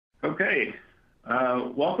Okay,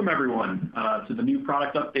 welcome everyone to the new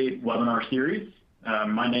product update webinar series.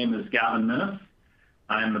 My name is Gavin Minnis.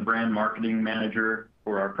 I am the brand marketing manager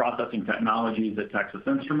for our processing technologies at Texas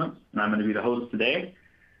Instruments, and I'm going to be the host today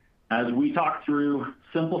as we talk through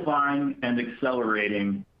simplifying and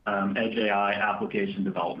accelerating Edge AI application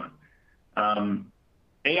development.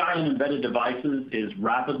 AI in embedded devices is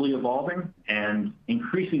rapidly evolving and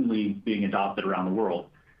increasingly being adopted around the world.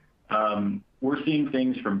 We're seeing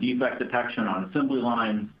things from defect detection on assembly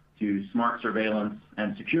lines to smart surveillance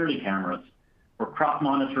and security cameras for crop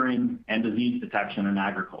monitoring and disease detection in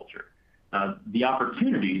agriculture. The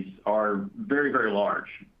opportunities are very, very large,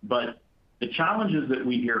 but the challenges that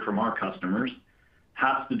we hear from our customers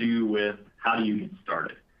have to do with how do you get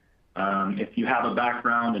started. If you have a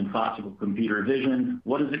background in classical computer vision,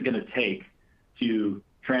 what is it going to take to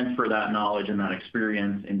transfer that knowledge and that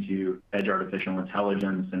experience into edge artificial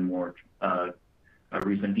intelligence and more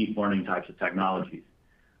recent deep learning types of technologies?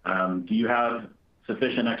 Do you have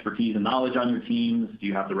sufficient expertise and knowledge on your teams? Do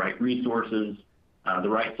you have the right resources, the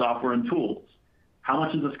right software and tools? How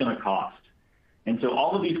much is this going to cost? And so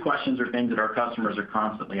all of these questions are things that our customers are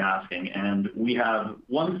constantly asking, and we have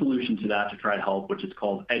one solution to that to try to help, which is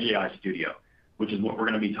called Edge AI Studio, which is what we're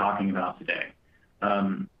going to be talking about today.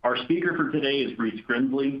 Our speaker for today is Reese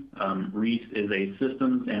Grinsley. Reese is a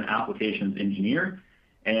systems and applications engineer,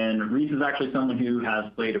 and Reese is actually someone who has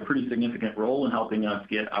played a pretty significant role in helping us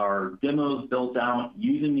get our demos built out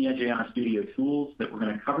using the Edge AI Studio tools that we're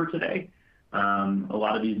going to cover today. A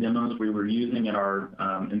lot of these demos we were using in our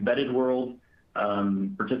embedded world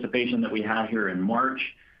participation that we had here in March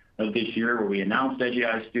of this year, where we announced Edge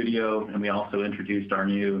AI Studio, and we also introduced our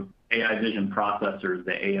new AI vision processors,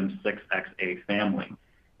 the AM6XA family.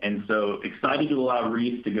 And so excited to allow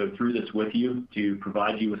Reese to go through this with you, to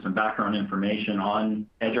provide you with some background information on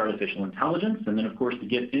edge artificial intelligence, and then of course to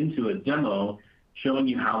get into a demo showing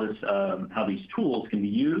you how these tools can be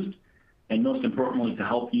used, and most importantly to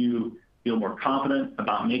help you feel more confident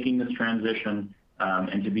about making this transition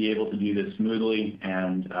and to be able to do this smoothly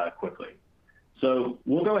and quickly. So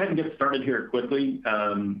we'll go ahead and get started here quickly.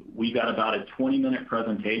 We've got about a 20-minute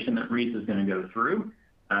presentation that Reese is going to go through,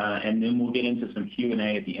 and then we'll get into some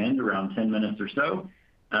Q&A at the end, around 10 minutes or so.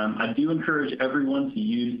 I do encourage everyone to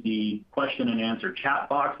use the question and answer chat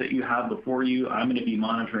box that you have before you. I'm going to be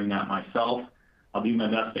monitoring that myself. I'll do my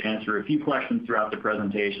best to answer a few questions throughout the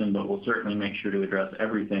presentation, but we'll certainly make sure to address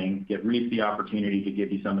everything, give Reese the opportunity to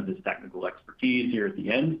give you some of his technical expertise here at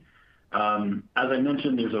the end. As I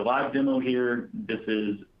mentioned, there's a live demo here. This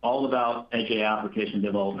is all about Edge AI application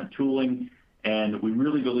development tooling, and we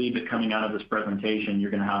really believe that coming out of this presentation,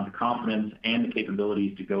 you're going to have the confidence and the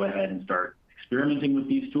capabilities to go ahead and start experimenting with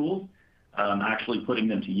these tools, actually putting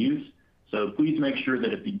them to use. So please make sure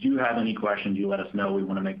that if you do have any questions, you let us know. We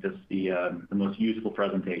want to make this the most useful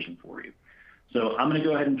presentation for you. So I'm going to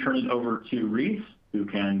go ahead and turn it over to Reese, who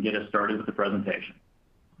can get us started with the presentation.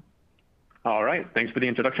 All right. Thanks for the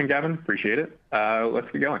introduction, Gavin. Appreciate it. Let's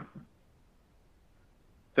get going.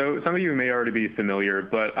 So some of you may already be familiar,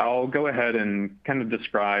 but I'll go ahead and kind of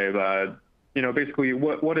describe, basically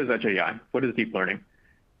what is Edge AI? What is deep learning?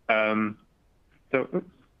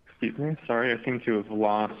 Excuse me, sorry, I seem to have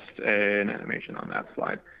lost an animation on that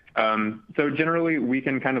slide. So generally, we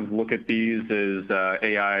can kind of look at these as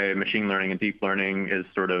AI, machine learning, and deep learning is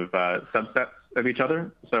sort of subsets of each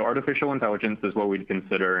other. So artificial intelligence is what we'd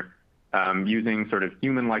consider using sort of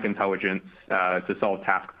human-like intelligence to solve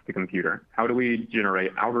tasks with the computer. How do we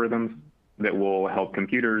generate algorithms that will help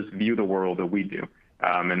computers view the world that we do?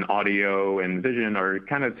 And audio and vision are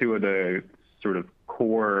kind of two of the sort of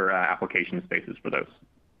core application spaces for those.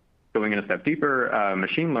 Going in a step deeper,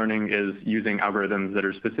 machine learning is using algorithms that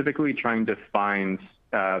are specifically trying to find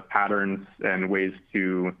patterns and ways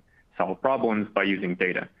to solve problems by using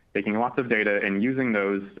data, taking lots of data and using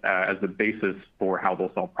those as the basis for how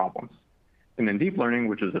they'll solve problems. And then deep learning,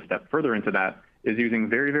 which is a step further into that, is using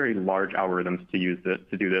very, very large algorithms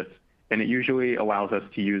to do this. And it usually allows us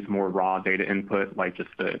to use more raw data input, like just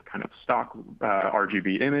a kind of stock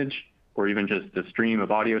RGB image, or even just a stream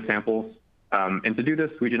of audio samples. And to do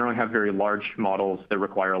this, we generally have very large models that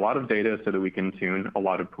require a lot of data so that we can tune a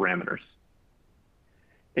lot of parameters.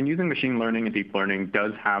 And using machine learning and deep learning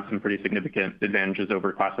does have some pretty significant advantages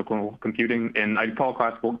over classical computing. And I'd call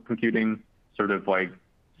classical computing sort of like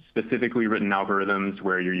specifically written algorithms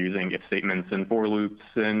where you're using if statements and for loops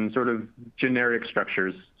and sort of generic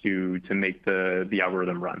structures to make the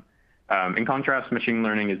algorithm run. In contrast, machine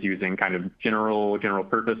learning is using kind of general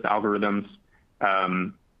purpose algorithms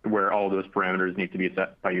where all those parameters need to be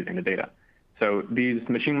set by using the data. So these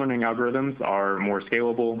machine learning algorithms are more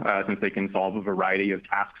scalable since they can solve a variety of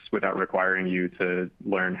tasks without requiring you to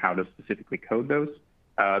learn how to specifically code those.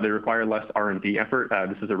 They require less R&D effort.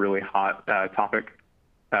 This is a really hot topic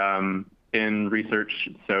in research,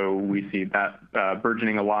 so we see that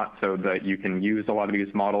burgeoning a lot so that you can use a lot of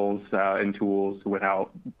these models and tools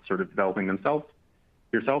without sort of developing themselves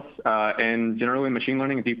yourself. And generally, machine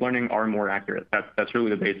learning and deep learning are more accurate. That's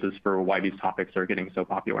really the basis for why these topics are getting so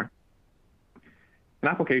popular. And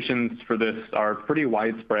applications for this are pretty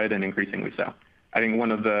widespread and increasingly so. I think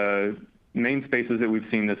one of the main spaces that we've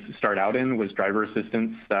seen this start out in was driver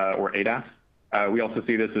assistance or ADAS. We also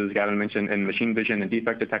see this, as Gavin mentioned, in machine vision and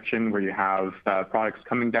defect detection, where you have products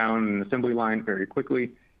coming down an assembly line very quickly,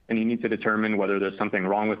 and you need to determine whether there's something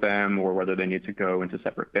wrong with them or whether they need to go into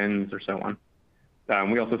separate bins or so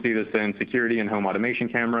on. We also see this in security and home automation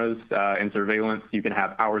cameras. In surveillance, you can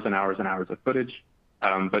have hours and hours and hours of footage,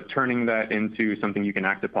 but turning that into something you can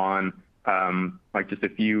act upon, like just a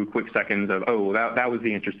few quick seconds of, oh, that was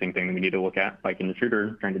the interesting thing we need to look at, like an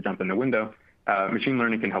intruder trying to jump in the window, machine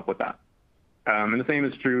learning can help with that. And the same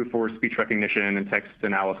is true for speech recognition and text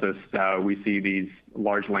analysis. We see these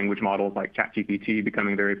large language models like ChatGPT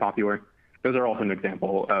becoming very popular. Those are also an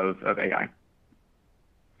example of AI.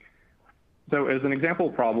 So as an example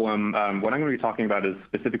problem, what I'm going to be talking about is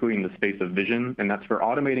specifically in the space of vision, and that's for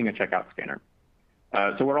automating a checkout scanner.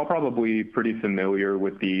 So we're all probably pretty familiar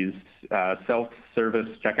with these self-service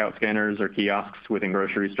checkout scanners or kiosks within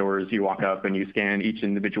grocery stores. You walk up and you scan each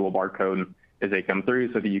individual barcode as they come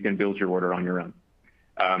through so that you can build your order on your own.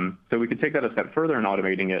 So we could take that a step further in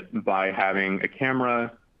automating it by having a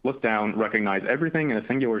camera look down, recognize everything in a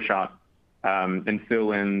singular shot, and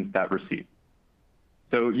fill in that receipt.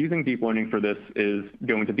 So using deep learning for this is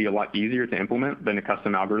going to be a lot easier to implement than a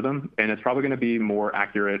custom algorithm, and it's probably going to be more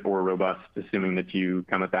accurate or robust, assuming that you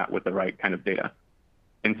come at that with the right kind of data.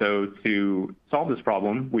 And so to solve this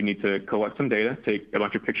problem, we need to collect some data, take a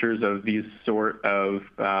bunch of pictures of these sort of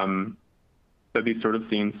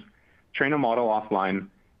scenes, train a model offline,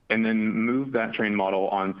 and then move that trained model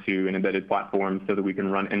onto an embedded platform so that we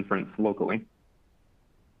can run inference locally.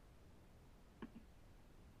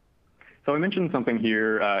 So I mentioned something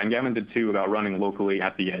here, and Gavin did too, about running locally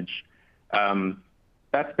at the edge.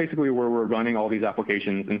 That's basically where we're running all these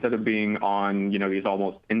applications instead of being on these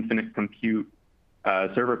almost infinite compute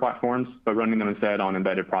server platforms, but running them instead on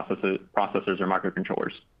embedded processors or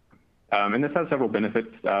microcontrollers. And this has several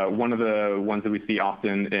benefits. One of the ones that we see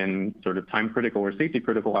often in sort of time-critical or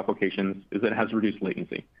safety-critical applications is that it has reduced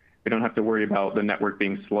latency. We don't have to worry about the network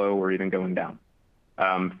being slow or even going down.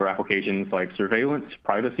 For applications like surveillance,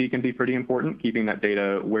 privacy can be pretty important, keeping that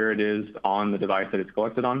data where it is on the device that it's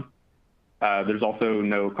collected on. There's also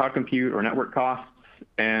no cloud compute or network costs,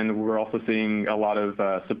 and we're also seeing a lot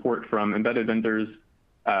of support from embedded vendors,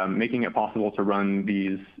 making it possible to run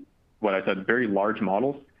these, what I said, very large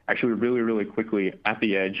models, actually really, really quickly at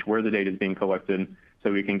the edge where the data is being collected,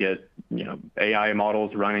 so we can get AI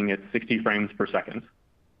models running at 60 frames per second.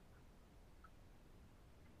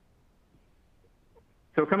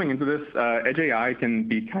 So coming into this, edge AI can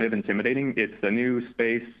be kind of intimidating. It's a new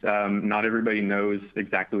space. Not everybody knows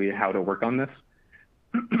exactly how to work on this.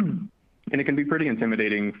 And it can be pretty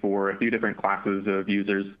intimidating for a few different classes of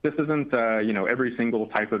users. This isn't every single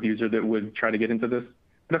type of user that would try to get into this,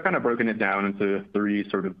 but I've kind of broken it down into three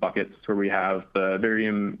sort of buckets where we have the very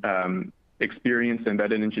experienced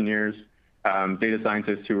embedded engineers, data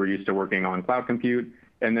scientists who are used to working on cloud compute,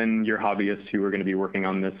 and then your hobbyists who are going to be working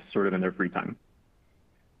on this sort of in their free time.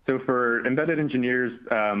 So for embedded engineers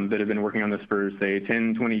that have been working on this for, say,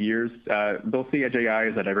 10, 20 years, they'll see edge AI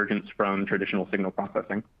as a divergence from traditional signal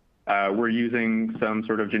processing. We're using some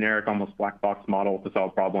sort of generic, almost black box model to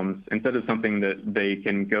solve problems instead of something that they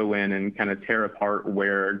can go in and kind of tear apart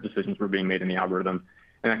where decisions were being made in the algorithm.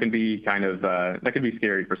 And that can be kind of, that can be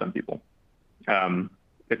scary for some people.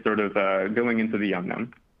 It's sort of going into the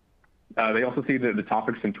unknown. They also see that the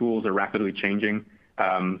topics and tools are rapidly changing.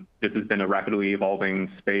 This has been a rapidly evolving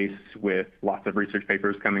space with lots of research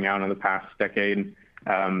papers coming out in the past decade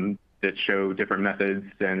that show different methods,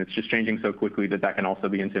 and it's just changing so quickly that that can also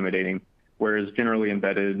be intimidating, whereas generally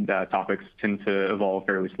embedded topics tend to evolve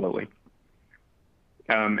fairly slowly.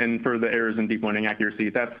 And for the errors in deep learning accuracy,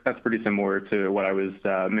 that's pretty similar to what I was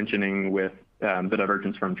mentioning with the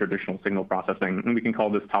divergence from traditional signal processing, and we can call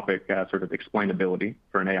this topic sort of explainability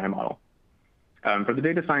for an AI model. For the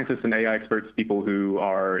data scientists and AI experts, people who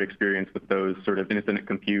are experienced with those sort of infinite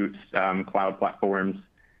compute cloud platforms,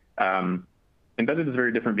 embedded is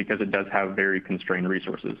very different because it does have very constrained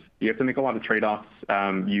resources. You have to make a lot of trade-offs.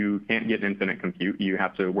 You can't get infinite compute. You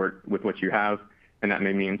have to work with what you have. And that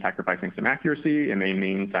may mean sacrificing some accuracy. It may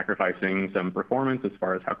mean sacrificing some performance as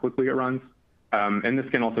far as how quickly it runs. And this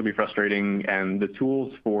can also be frustrating, and the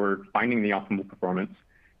tools for finding the optimal performance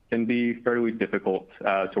can be fairly difficult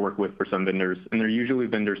to work with for some vendors, and they're usually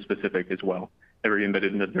vendor specific as well. Every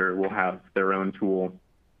embedded vendor will have their own tool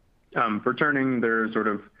for turning their sort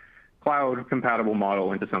of cloud compatible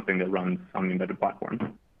model into something that runs on the embedded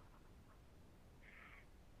platform.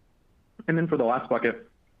 And then for the last bucket,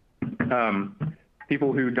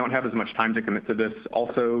 people who don't have as much time to commit to this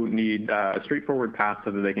also need a straightforward path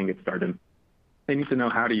so that they can get started. They need to know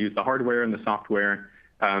how to use the hardware and the software,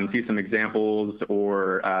 see some examples,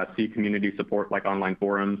 or see community support like online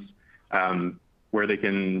forums, where they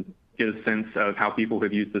can get a sense of how people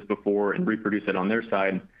have used this before and reproduce it on their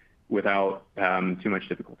side without too much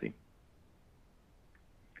difficulty.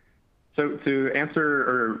 So to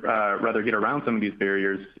answer, or rather get around some of these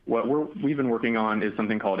barriers, what we've been working on is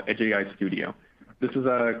something called Edge AI Studio. This is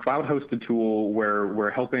a cloud-hosted tool where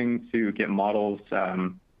we're helping to get models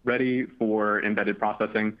ready for embedded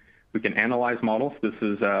processing. We can analyze models. This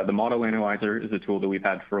is the Model Analyzer is a tool that we've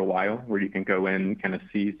had for a while, where you can go in and kind of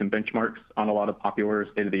see some benchmarks on a lot of popular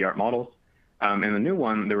state-of-the-art models. And the new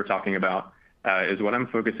one that we're talking about is what I'm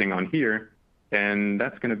focusing on here, and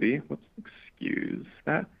that's going to be,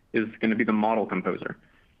 is going to be the Model Composer.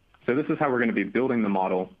 So this is how we're going to be building the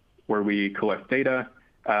model, where we collect data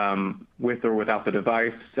with or without the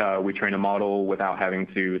device. We train a model without having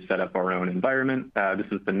to set up our own environment. This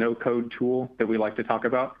is the no-code tool that we like to talk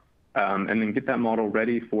about, and then get that model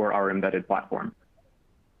ready for our embedded platform.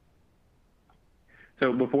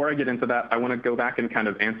 So before I get into that, I want to go back and kind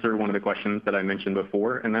of answer one of the questions that I mentioned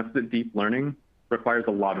before, and that's that deep learning requires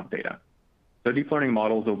a lot of data. So deep learning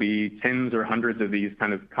models will be tens or hundreds of these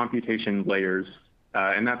kind of computation layers,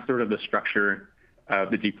 and that's sort of the structure of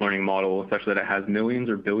the deep learning model, such that it has millions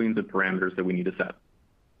or billions of parameters that we need to set.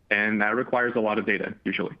 And that requires a lot of data,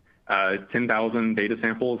 usually. 10,000 data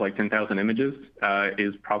samples, like 10,000 images,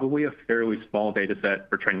 is probably a fairly small data set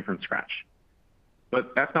for training from scratch.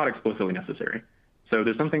 But that's not explicitly necessary. So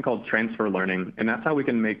there's something called transfer learning, and that's how we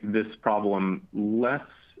can make this problem less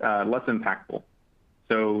impactful.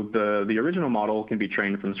 So the original model can be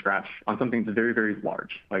trained from scratch on something that's very, very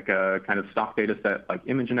large, like a kind of stock data set like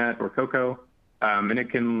ImageNet or COCO. And it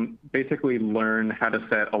can basically learn how to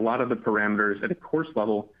set a lot of the parameters at a course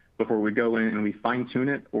level before we go in and we fine-tune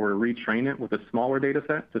it or retrain it with a smaller data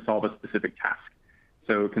set to solve a specific task.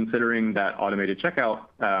 So considering that automated checkout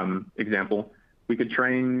example, we could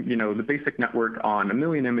train, the basic network on 1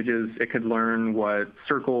 million images. It could learn what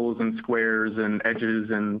circles and squares and edges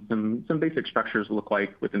and some basic structures look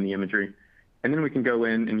like within the imagery. And then we can go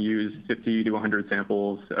in and use 50 to 100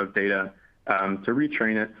 samples of data to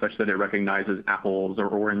retrain it such that it recognizes apples or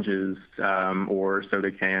oranges or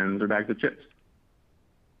soda cans or bags of chips.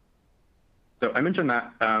 So I mentioned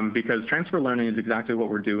that because transfer learning is exactly what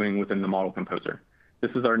we're doing within the Model Composer.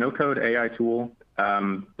 This is our no-code AI tool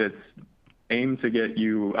that's aimed to get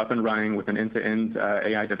you up and running with an end-to-end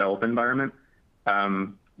AI develop environment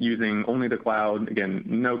using only the cloud. Again,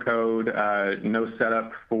 no code, no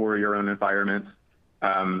setup for your own environment.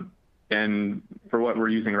 And for what we're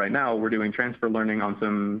using right now, we're doing transfer learning on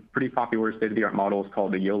some pretty popular state-of-the-art models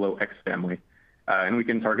called the YOLO X family. And we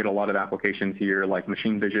can target a lot of applications here like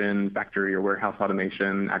machine vision, factory or warehouse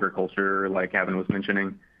automation, agriculture, like Gavin was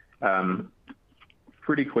mentioning,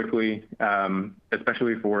 pretty quickly,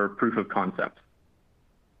 especially for proof of concept.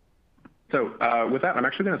 So with that, I'm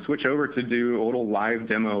actually going to switch over to do a little live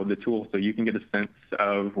demo of the tool so you can get a sense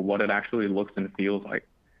of what it actually looks and feels like.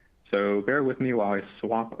 So bear with me while I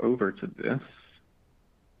swap over to this.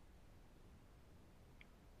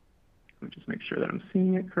 Let me just make sure that I'm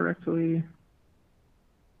seeing it correctly.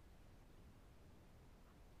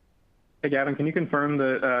 Hey, Gavin, can you confirm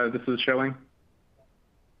that this is showing?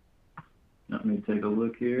 Let me take a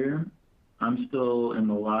look here. I'm still in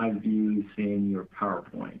the live view seeing your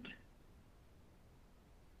PowerPoint.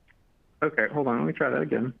 Okay, hold on. Let me try that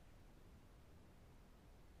again.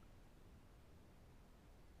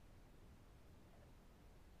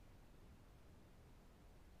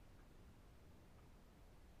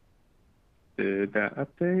 Did that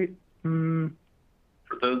update? For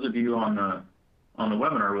those of you on the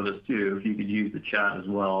webinar with us too, if you could use the chat as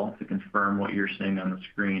well to confirm what you're seeing on the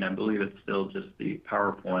screen. I believe it's still just the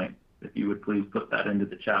PowerPoint. If you would please put that into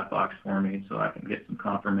the chat box for me so I can get some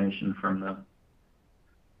confirmation from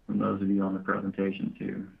those of you on the presentation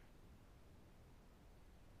too.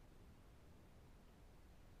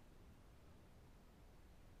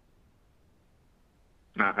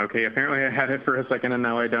 Okay, apparently I had it for a second and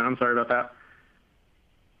now I don't. I'm sorry about that.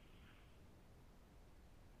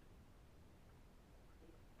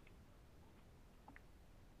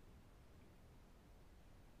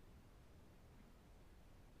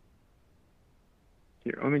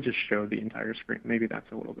 Here, let me just show the entire screen. Maybe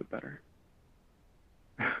that's a little bit better.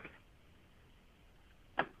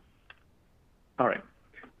 All right.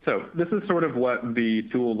 So this is sort of what the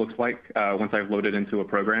tool looks like once I've loaded into a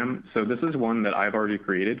program. So this is one that I've already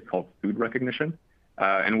created called food recognition.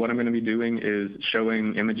 And what I'm going to be doing is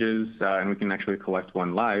showing images, and we can actually collect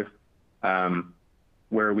one live,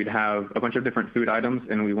 where we'd have a bunch of different food items,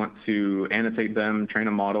 and we want to annotate them, train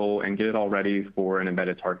a model, and get it all ready for an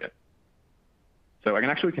embedded target. So I can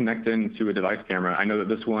actually connect into a device camera. I know that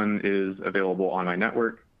this one is available on my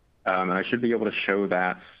network, and I should be able to show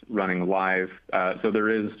that running live. So there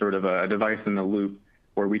is sort of a device in the loop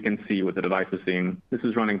where we can see what the device is seeing. This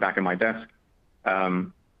is running back at my desk.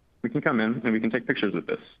 We can come in and we can take pictures of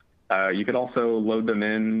this. You could also load them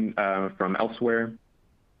in from elsewhere,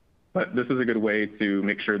 but this is a good way to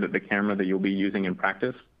make sure that the camera that you'll be using in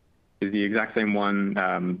practice is the exact same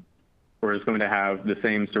one, or is going to have the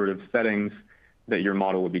same sort of settings that your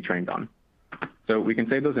model would be trained on. So we can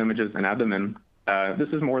save those images and add them in. This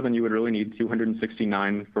is more than you would really need,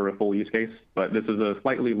 269 for a full use case, but this is a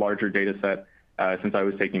slightly larger data set since I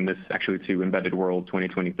was taking this actually to Embedded World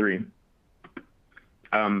 2023.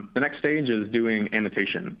 The next stage is doing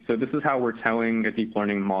annotation. So this is how we're telling a deep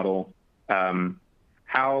learning model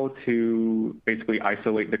how to basically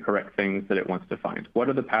isolate the correct things that it wants to find. What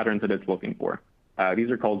are the patterns that it's looking for?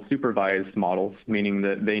 These are called supervised models, meaning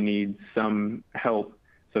that they need some help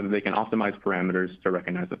so that they can optimize parameters to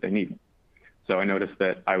recognize what they need. So I noticed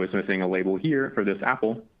that I was missing a label here for this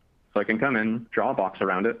apple. So I can come in, draw a box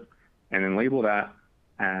around it, and then label that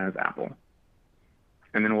as apple.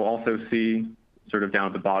 And then we'll also see sort of down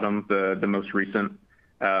at the bottom the most recent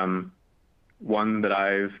one that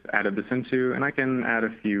I've added this into, and I can add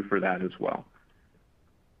a few for that as well.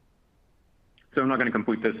 So I'm not going to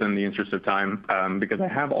complete this in the interest of time because I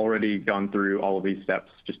have already gone through all of these steps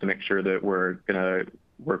just to make sure that we're going to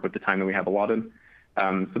work with the time that we have allotted.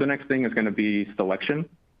 So the next thing is going to be selection.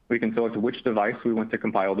 We can select which device we want to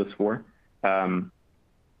compile this for.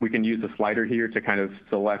 We can use the slider here to kind of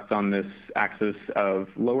select on this axis of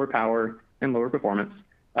lower power and lower performance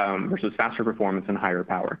versus faster performance and higher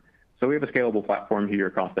power. So we have a scalable platform here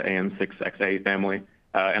across the AM6XA family.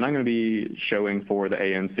 And I'm going to be showing for the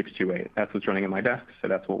AM628. That's what's running at my desk, so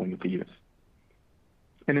that's what we need to use.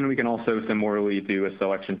 And then we can also similarly do a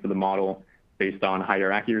selection for the model based on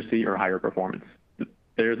higher accuracy or higher performance.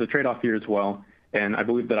 There's a trade-off here as well, and I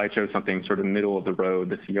believe that I chose something sort of middle of the road,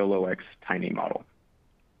 this YOLO-X tiny model.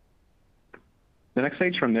 The next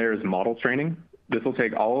stage from there is model training. This will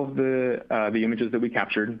take all of the images that we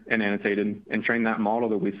captured and annotated and train that model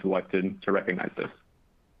that we selected to recognize this.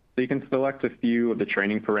 So you can select a few of the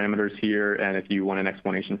training parameters here, and if you want an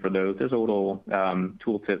explanation for those, there's a little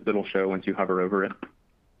tooltip that'll show once you hover over it.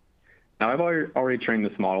 Now I've already trained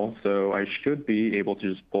this model, so I should be able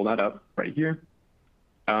to just pull that up right here.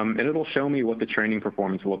 And it'll show me what the training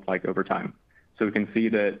performance will look like over time. So we can see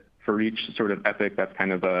that for each sort of epoch, that's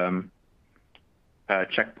kind of a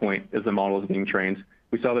checkpoint as the model is being trained.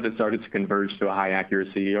 We saw that it started to converge to a high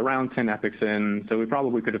accuracy around 10 epochs in, so we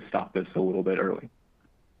probably could have stopped this a little bit early.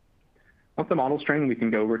 Once the model's trained, we can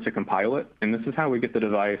go over to compile it, and this is how we get the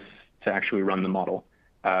device to actually run the model.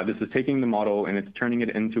 This is taking the model and it's turning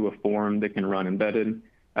it into a form that can run embedded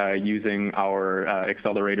using our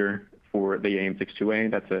accelerator for the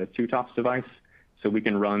AM628. That's a 2-TOPS device, so we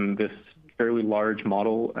can run this fairly large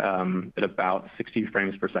model at about 60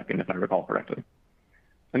 frames per second, if I recall correctly.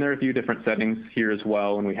 And there are a few different settings here as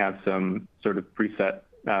well, and we have some sort of preset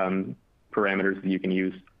parameters that you can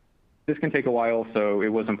use. This can take a while, so it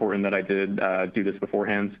was important that I did do this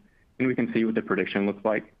beforehand. And we can see what the prediction looks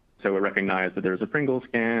like. So it recognized that there's a Pringles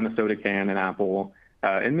can, a soda can, an apple.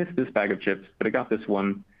 It missed this bag of chips, but it got this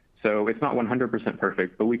one. So it's not 100%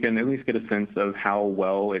 perfect, but we can at least get a sense of how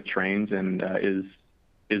well it trains and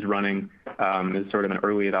is running as sort of an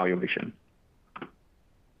early evaluation.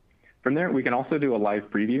 From there, we can also do a live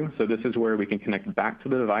preview. So this is where we can connect back to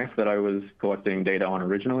the device that I was collecting data on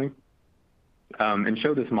originally. And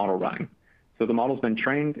show this model running. So the model's been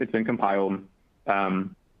trained, it's been compiled,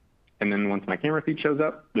 and then once my camera feed shows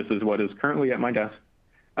up, this is what is currently at my desk,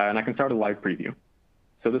 and I can start a live preview.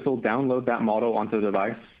 So this will download that model onto the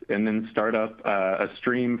device and then start up a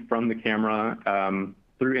stream from the camera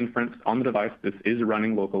through inference on the device. This is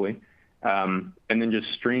running locally, and then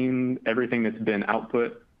just stream everything that's been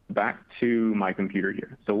output back to my computer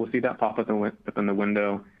here. So we'll see that pop up in the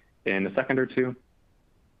window in a second or two.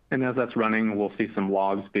 And as that's running, we'll see some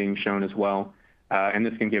logs being shown as well. And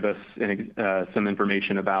this can give us some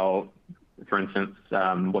information about, for instance,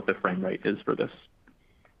 what the frame rate is for this.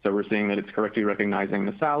 So we're seeing that it's correctly recognizing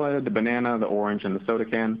the salad, the banana, the orange, and the soda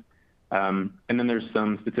can. And then there's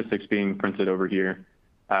some statistics being printed over here.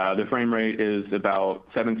 The frame rate is about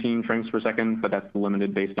 17 frames per second, but that's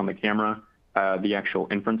limited based on the camera. The actual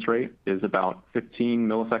inference rate is about 15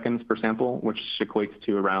 milliseconds per sample, which equates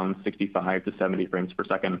to around 65 to 70 frames per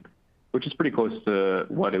second, which is pretty close to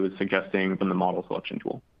what it was suggesting from the model selection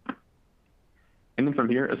tool. And then from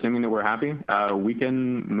here, assuming that we're happy, we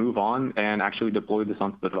can move on and actually deploy this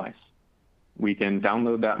onto the device. We can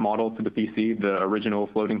download that model to the PC, the original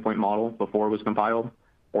floating point model before it was compiled,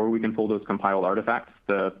 or we can pull those compiled artifacts,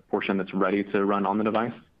 the portion that's ready to run on the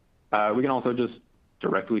device. We can also just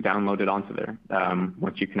directly download it onto there.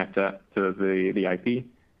 Once you connect that to the IP,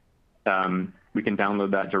 we can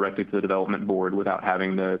download that directly to the development board without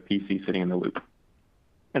having the PC sitting in the loop.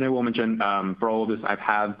 And I will mention, for all of this, I've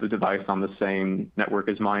had the device on the same network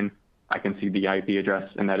as mine. I can see the IP address,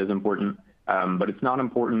 and that is important. But it's not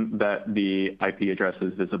important that the IP address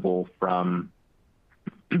is visible from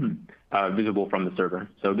the server.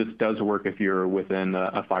 So this does work if you're within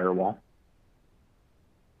a firewall.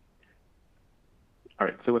 All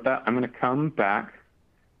right, so with that, I'm going to come back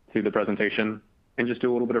to the presentation and just do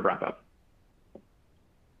a little bit of wrap up.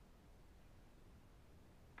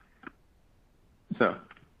 So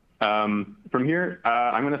from here,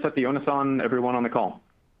 I'm going to set the onus on everyone on the call.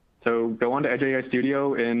 So go on to Edge AI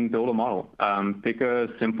Studio and build a model. Pick a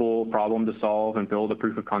simple problem to solve and build a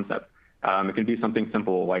proof of concept. It can be something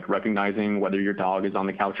simple like recognizing whether your dog is on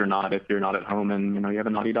the couch or not if you're not at home and you have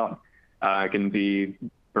a naughty dog. It can be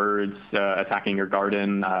birds attacking your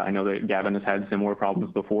garden. I know that Gavin has had similar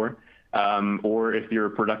problems before. Or if you're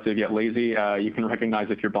productive yet lazy, you can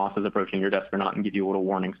recognize if your boss is approaching your desk or not and give you a little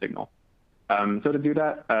warning signal. So to do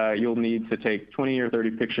that, you'll need to take 20 or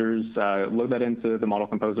 30 pictures, load that into the model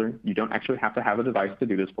composer. You don't actually have to have a device to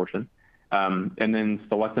do this portion. And then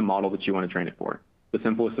select the model that you want to train it for. The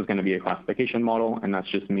simplest is going to be a classification model, and that's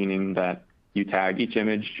just meaning that you tag each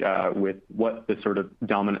image with what the sort of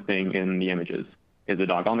dominant thing in the image is. Is the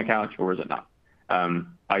dog on the couch or is it not?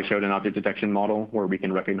 I showed an object detection model where we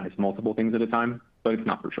can recognize multiple things at a time, but it's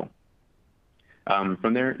not crucial.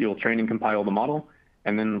 From there, you'll train and compile the model,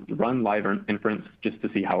 and then run live inference just to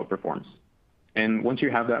see how it performs. And once you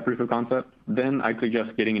have that proof of concept, then I'd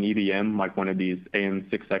suggest getting an EVM like one of these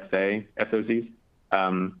AM6XA SoCs.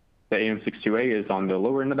 The AM62A is on the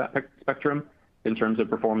lower end of that spectrum in terms of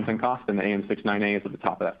performance and cost, and the AM69A is at the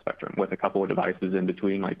top of that spectrum with a couple of devices in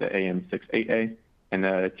between like the AM68A and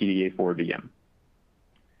the TDA4 VM.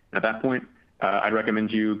 At that point, I'd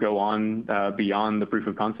recommend you go on beyond the proof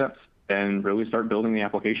of concepts and really start building the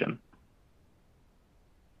application.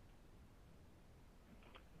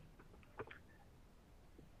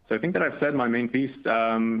 So I think that I've said my main piece.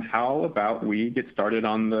 How about we get started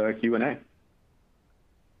on the Q&A?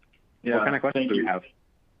 Yeah, what kind of questions do you have?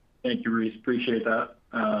 Thank you, Reese. Appreciate that.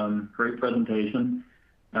 Great presentation.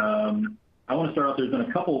 I want to start off. There's been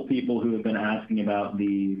a couple of people who have been asking about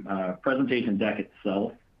the presentation deck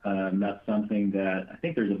itself. That's something that I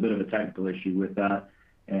think there's a bit of a technical issue with that.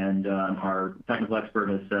 And our technical expert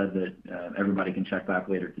has said that everybody can check back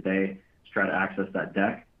later today to try to access that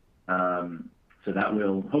deck. So that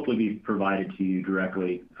will hopefully be provided to you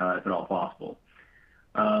directly if at all possible.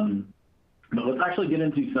 But let's actually get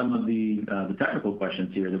into some of the technical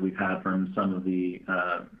questions here that we've had from some of the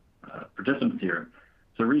participants here.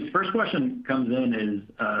 So Reese, first question comes in is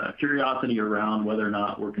a curiosity around whether or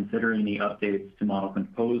not we're considering the updates to Model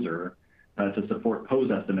Composer to support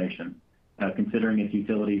pose estimation, considering its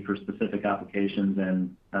utility for specific applications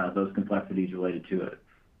and those complexities related to it.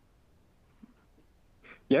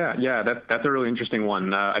 Yeah, that's a really interesting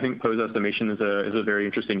one. I think pose estimation is a very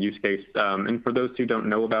interesting use case. And for those who don't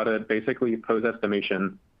know about it, basically pose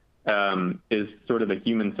estimation is sort of a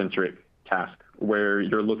human-centric task where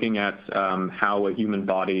you're looking at how a human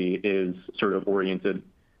body is sort of oriented.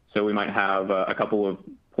 So we might have a couple of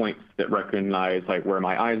points that recognize like where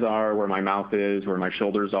my eyes are, where my mouth is, where my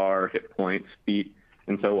shoulders are, hip points, feet,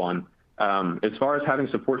 and so on. As far as having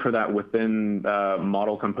support for that within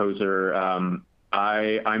Model Composer,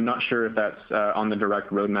 I'm not sure if that's on the direct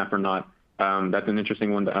roadmap or not. That's an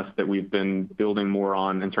interesting one to us that we've been building more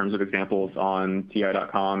on in terms of examples on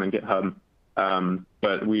ti.com and GitHub.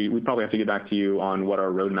 But we probably have to get back to you on what our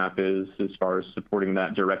roadmap is as far as supporting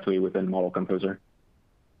that directly within Model Composer.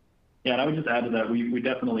 Yeah, and I would just add to that, we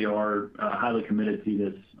definitely are highly committed to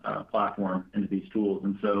this platform and to these tools.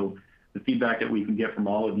 And so the feedback that we can get from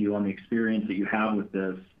all of you on the experience that you have with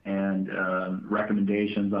this and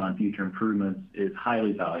recommendations on future improvements is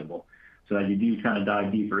highly valuable. So as you do kind of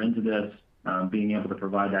dive deeper into this, being able to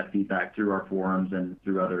provide that feedback through our forums and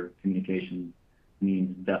through other communication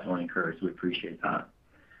means definitely encouraged. We appreciate that.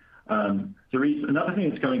 So Reese, another thing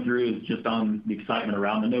that's coming through is just on the excitement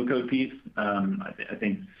around the no-code piece. I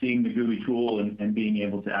think seeing the GUI tool and being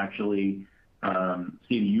able to actually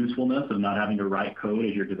see the usefulness of not having to write code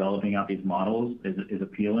as you're developing out these models is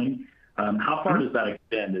appealing. How far does that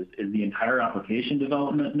extend? Is the entire application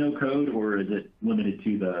development no code, or is it limited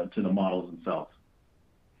to the models themselves?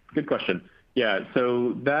 Good question. Yeah,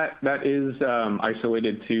 so that is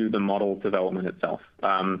isolated to the model development itself.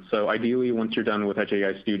 So ideally, once you're done with Edge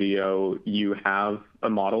AI Studio, you have a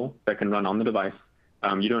model that can run on the device.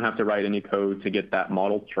 You don't have to write any code to get that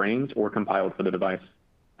model trained or compiled for the device.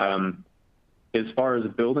 As far as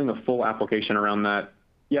building a full application around that,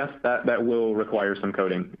 yes, that will require some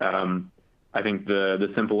coding. I think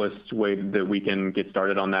the simplest way that we can get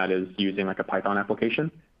started on that is using like a Python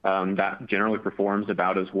application. That generally performs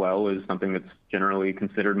about as well as something that's generally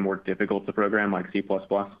considered more difficult to program, like C++.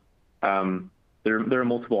 There are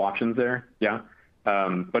multiple options there, yeah,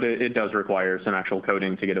 but it does require some actual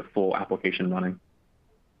coding to get a full application running.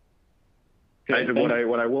 Okay,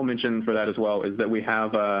 what I will mention for that as well is that we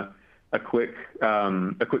have a quick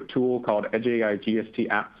tool called Edge AI GST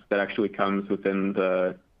Apps that actually comes within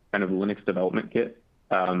the kind of Linux development kit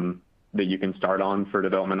that you can start on for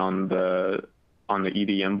development on the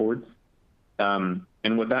EVM boards.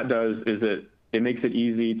 And what that does is it makes it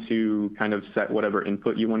easy to kind of set whatever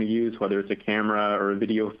input you want to use, whether it's a camera or a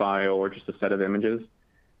video file or just a set of images.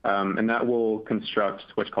 And that will construct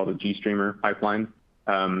what's called a GStreamer pipeline,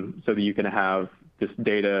 so that you can have this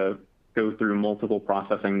data go through multiple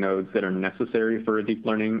processing nodes that are necessary for a deep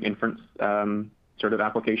learning inference sort of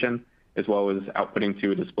application, as well as outputting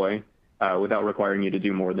to a display without requiring you to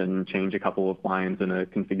do more than change a couple of lines in a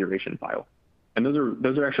configuration file. And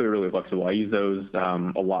those are actually really flexible. I use those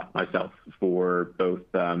a lot myself for both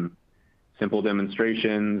simple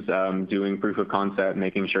demonstrations, doing proof of concept,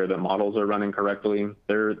 making sure that models are running correctly.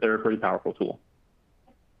 They're a pretty powerful tool.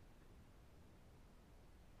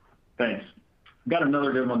 Thanks. We've got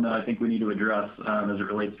another good one that I think we need to address as it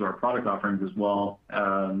relates to our product offerings as well.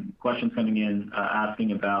 Questions coming in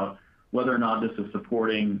asking about whether or not this is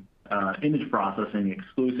supporting image processing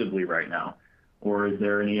exclusively right now, or is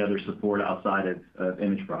there any other support outside of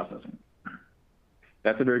image processing?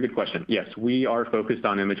 That's a very good question. Yes, we are focused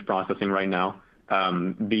on image processing right now.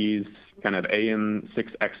 These kind of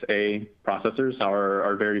AM6XA processors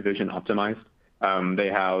are very vision optimized. They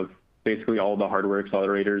have basically all the hardware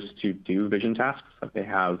accelerators to do vision tasks. They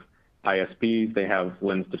have ISPs, they have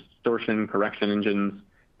lens distortion correction engines.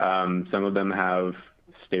 Some of them have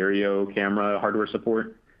stereo camera hardware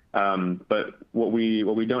support. But what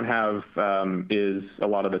we don't have is a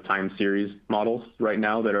lot of the time series models right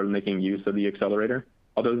now that are making use of the accelerator.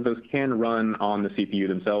 Although those can run on the CPU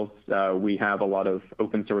themselves, we have a lot of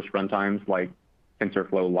open source runtimes like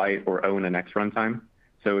TensorFlow Lite or ONNX runtime.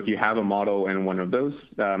 So if you have a model in one of those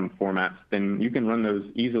formats, then you can run those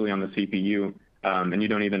easily on the CPU, and you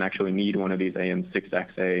don't even actually need one of these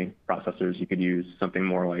AM6XA processors. You could use something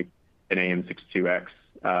more like an AM62X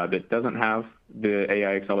that doesn't have the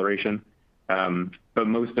AI acceleration. But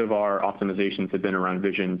most of our optimizations have been around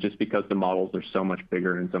vision just because the models are so much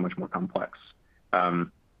bigger and so much more complex.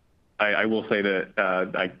 I will say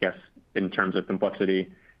that I guess in terms of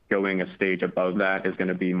complexity, going a stage above that is going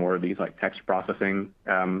to be more of these like text processing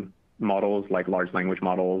models, like large language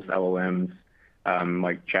models, LLMs,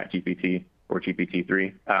 like ChatGPT or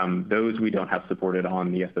GPT-3. Those we don't have supported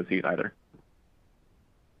on the SoCs either.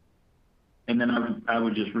 And then I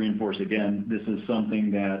would just reinforce again, this is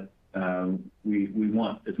something that we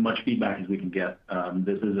want as much feedback as we can get.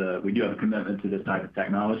 We do have a commitment to this type of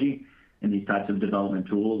technology and these types of development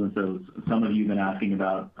tools. And so some of you have been asking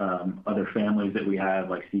about other families that we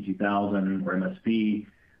have, like C2000 or MSP.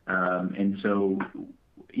 And so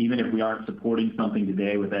even if we aren't supporting something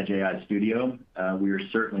today with Edge AI Studio, we are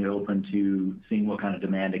certainly open to seeing what kind of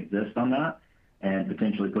demand exists on that and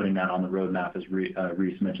potentially putting that on the roadmap, as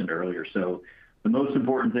Reese mentioned earlier. So the most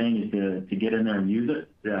important thing is to get in there and use it,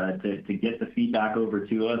 to get the feedback over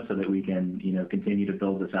to us so that we can continue to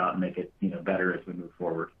build this out and make it better as we move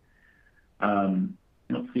forward.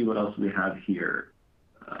 Let's see what else we have here.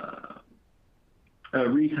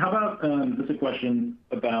 Reese, how about this is a question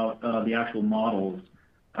about the actual models.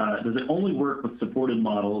 Does it only work with supported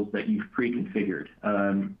models that you've pre-configured,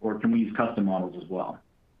 or can we use custom models as well?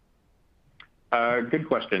 Good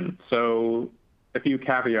question. So a few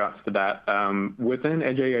caveats to that. Within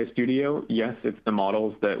Edge AI Studio, yes, it's the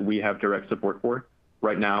models that we have direct support for.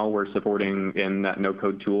 Right now, we're supporting in that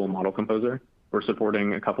no-code tool Model Composer. We're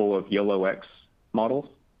supporting a couple of YellowX models.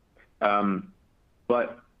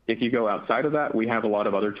 But If you go outside of that, we have a lot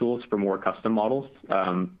of other tools for more custom models.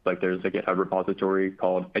 Like there's a GitHub repository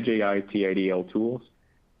called Edge AI TIDL Tools,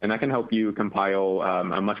 and that can help you compile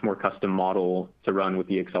a much more custom model to run with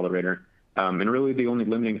the accelerator. And really the only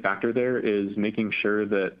limiting factor there is making sure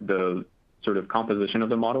that the sort of composition of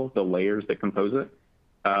the model, the layers that compose it,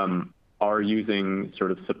 are using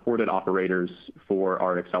sort of supported operators for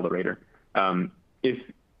our accelerator.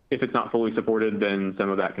 If it's not fully supported, then some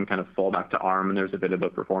of that can kind of fall back to ARM, and there's a bit of a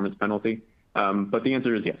performance penalty. But the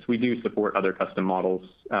answer is yes, we do support other custom models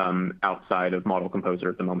outside of Model Composer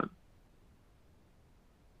at the moment.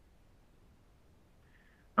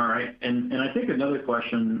 All right, and I think another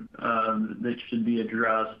question that should be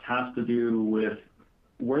addressed has to do with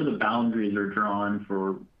where the boundaries are drawn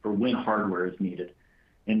for when hardware is needed.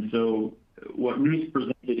 And so what Reese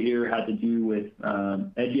presented here had to do with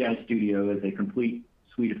Edge AI Studio as a complete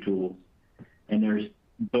suite of tools, and there's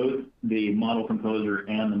both the Model Composer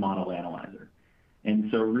and the Model Analyzer.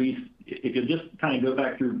 And so Reese, if you just kind of go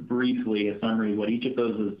back through briefly a summary of what each of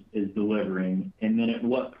those is delivering, and then at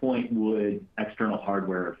what point would external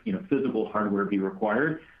hardware, physical hardware be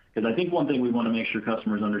required? Because I think one thing we want to make sure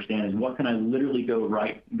customers understand is what can I literally go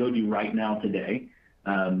do right now today.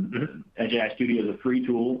 Edge AI Studio is a free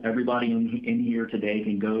tool. Everybody in here today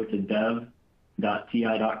can go to dev.ti.com,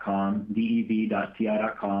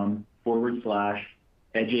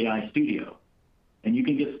 dev.ti.com/Edge AI Studio. And you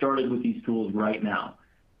can get started with these tools right now.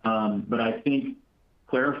 But I think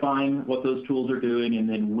clarifying what those tools are doing and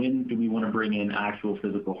then when do we want to bring in actual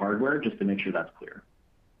physical hardware, just to make sure that's clear.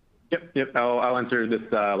 Yep. I'll answer this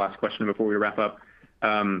last question before we wrap up.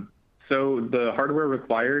 So the hardware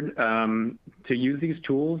required to use these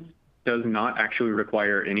tools does not actually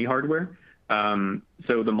require any hardware.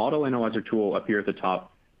 So the Model Analyzer tool up here at the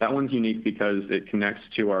top, that one's unique because it connects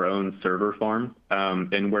to our own server farm,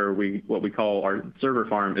 and what we call our server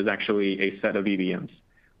farm is actually a set of EVMs.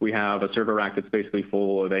 We have a server rack that's basically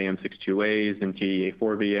full of AM62As and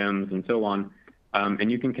TEA4 VMs and so on,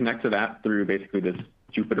 and you can connect to that through basically this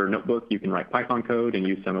Jupyter notebook. You can write Python code and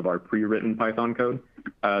use some of our pre-written Python code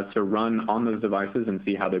to run on those devices and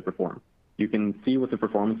see how they perform. You can see what the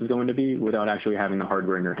performance is going to be without actually having the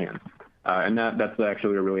hardware in your hands. And that's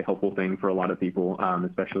actually a really helpful thing for a lot of people,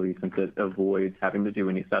 especially since it avoids having to do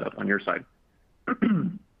any setup on your side.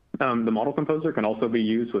 The Model Composer can also be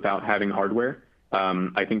used without having hardware.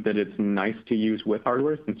 I think that it's nice to use with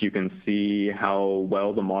hardware since you can see how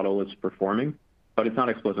well the model is performing, but it's not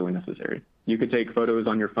explicitly necessary. You could take photos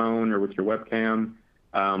on your phone or with your webcam,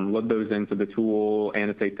 load those into the tool,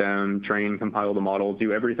 annotate them, train, compile the model,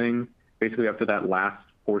 do everything basically up to that last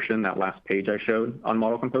portion, that last page I showed on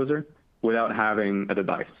Model Composer, without having a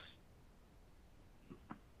device.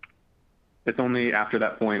 It's only after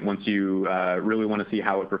that point, once you really want to see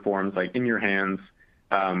how it performs, like in your hands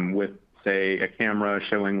with, say, a camera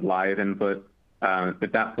showing live input,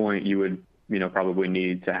 at that point you would probably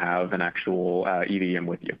need to have an actual EVM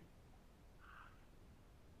with you.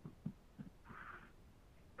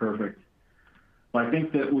 Perfect. Well, I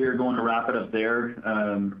think that we're going to wrap it up there.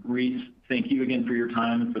 Reese, thank you again for your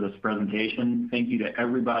time and for this presentation. Thank you to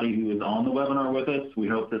everybody who is on the webinar with us. We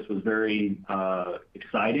hope this was very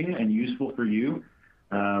exciting and useful for you.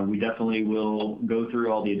 We definitely will go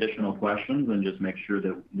through all the additional questions and just make sure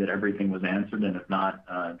that everything was answered. And if not,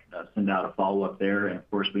 send out a follow-up there. And of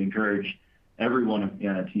course, we encourage everyone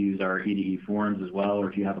to use our EDE forums as well, or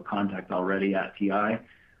if you have a contact already at TI,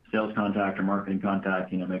 sales contact or marketing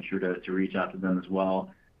contact, make sure to reach out to them as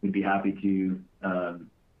well. We'd be happy to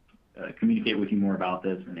communicate with you more about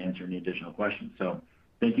this and answer any additional questions. So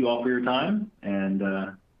thank you all for your time, and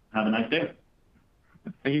have a nice day.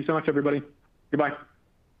 Thank you so much, everybody. Goodbye.